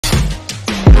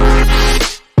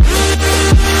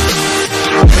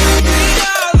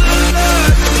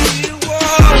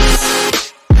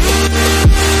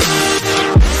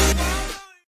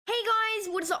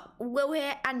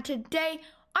and today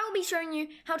I will be showing you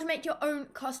how to make your own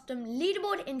custom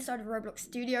leaderboard inside of ROBLOX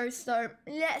Studio. So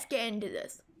let's get into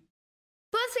this.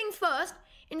 First things first,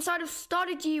 inside of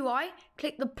Starter GUI,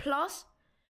 click the plus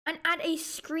and add a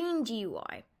screen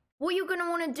GUI. What you're going to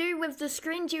want to do with the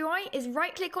screen GUI is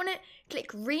right click on it, click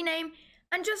rename,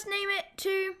 and just name it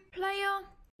to player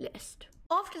list.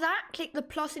 After that, click the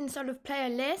plus inside of player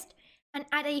list and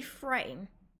add a frame.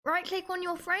 Right click on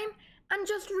your frame and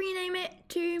just rename it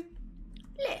to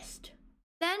list.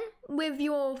 Then with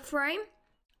your frame,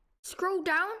 scroll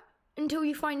down until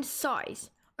you find size.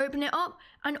 Open it up,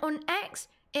 and on X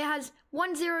it has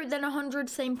 1 0 then 100,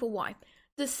 same for Y.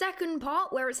 The second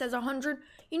part where it says 100,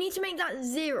 you need to make that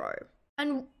 0.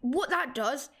 And what that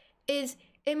does is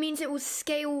it means it will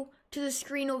scale to the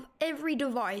screen of every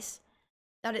device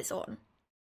that it's on.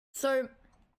 So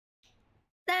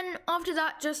then after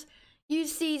that, just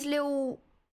use these little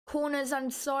corners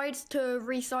and sides to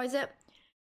resize it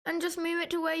and just move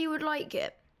it to where you would like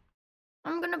it.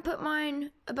 I'm gonna put mine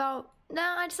about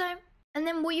there, I'd say. And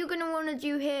then what you're gonna want to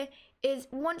do here is,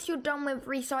 once you're done with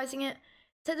resizing it,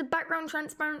 set the background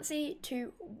transparency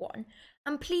to 1.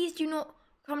 And please do not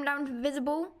come down to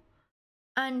visible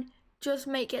and just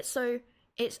make it so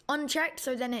it's unchecked,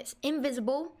 so then it's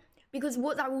invisible, because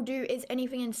what that will do is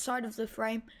anything inside of the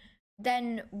frame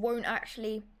then won't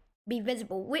actually be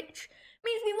visible, which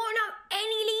means we won't have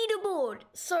any leaderboard.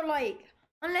 So like,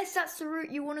 unless that's the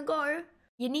route you want to go,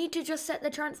 you need to just set the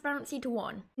transparency to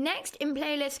 1. Next, in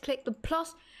playlist, click the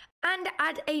plus and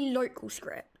add a local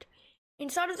script.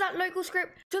 Inside of that local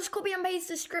script, just copy and paste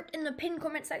the script in the pinned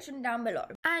comment section down below.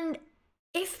 And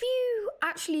if you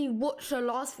actually watched the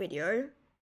last video,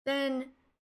 then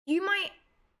you might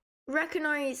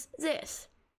recognize this.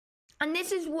 And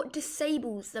this is what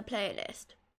disables the playlist.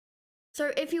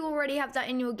 So if you already have that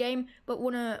in your game but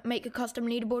want to make a custom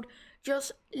leaderboard,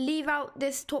 just leave out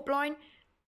this top line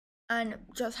and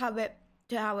just have it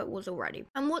to how it was already.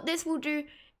 And what this will do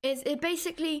is it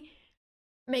basically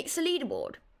makes a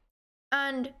leaderboard.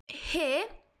 And here,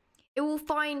 it will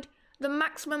find the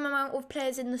maximum amount of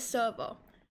players in the server.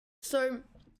 So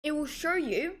it will show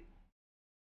you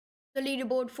the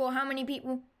leaderboard for how many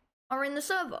people are in the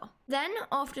server. Then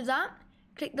after that,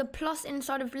 click the plus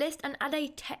inside of list and add a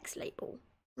text label.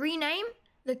 Rename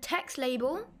the text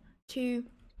label to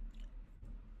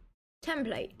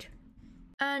template.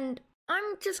 And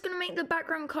I'm just going to make the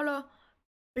background color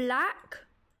black,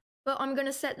 but I'm going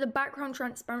to set the background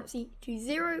transparency to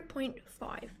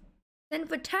 0.5. Then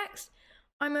for text,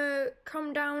 I'm going to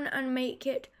come down and make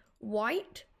it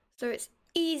white so it's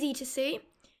easy to see.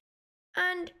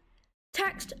 And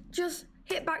text, just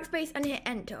hit backspace and hit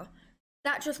enter.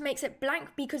 That just makes it blank,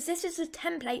 because this is a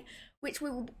template which we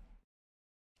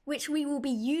will be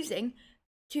using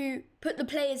to put the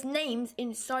players' names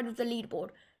inside of the leaderboard.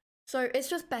 So it's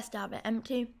just best to have it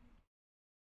empty.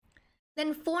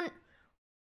 Then font,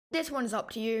 this one's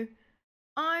up to you.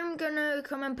 I'm gonna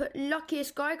come and put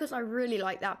luckiest guy because I really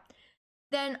like that.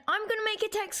 Then I'm gonna make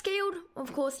it text scaled.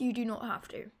 Of course, you do not have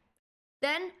to.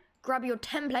 Then grab your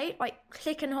template, like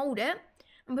click and hold it,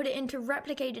 and put it into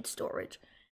replicated storage.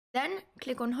 Then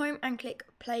click on home and click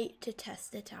play to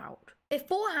test it out.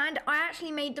 Beforehand, I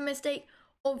actually made the mistake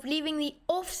of leaving the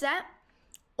offset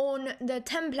on the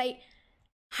template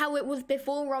how it was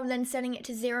before, rather than setting it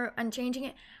to 0 and changing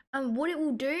it. And what it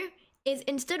will do is,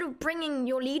 instead of bringing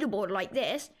your leaderboard like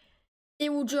this,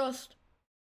 it will just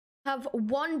have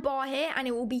one bar here and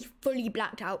it will be fully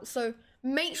blacked out. So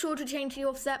make sure to change the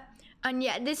offset. And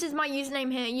yeah, this is my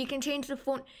username here. You can change the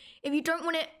font. If you don't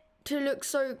want it to look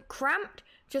so cramped,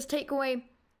 just take away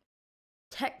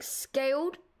text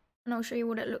scaled, and I'll show you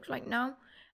what it looks like now.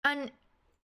 And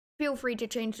feel free to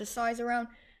change the size around.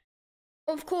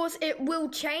 Of course, it will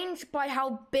change by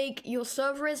how big your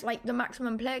server is, like the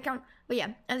maximum player count. But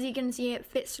yeah, as you can see, it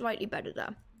fits slightly better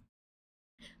there.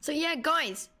 So yeah,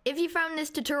 guys, if you found this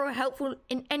tutorial helpful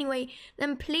in any way,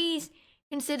 then please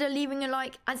consider leaving a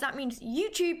like, as that means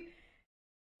YouTube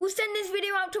will send this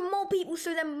video out to more people,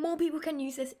 so then more people can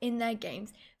use this in their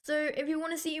games. So if you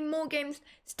want to see more games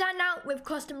stand out with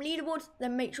custom leaderboards,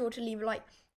 then make sure to leave a like.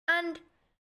 And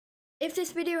if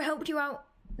this video helped you out,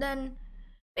 then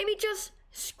maybe just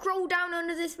scroll down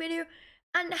under this video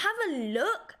and have a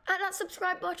look at that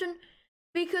subscribe button,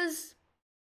 because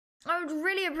I would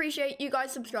really appreciate you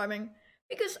guys subscribing,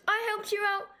 because I helped you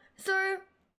out, so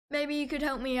maybe you could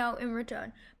help me out in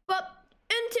return. But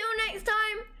until next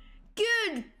time,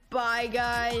 goodbye,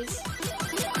 guys.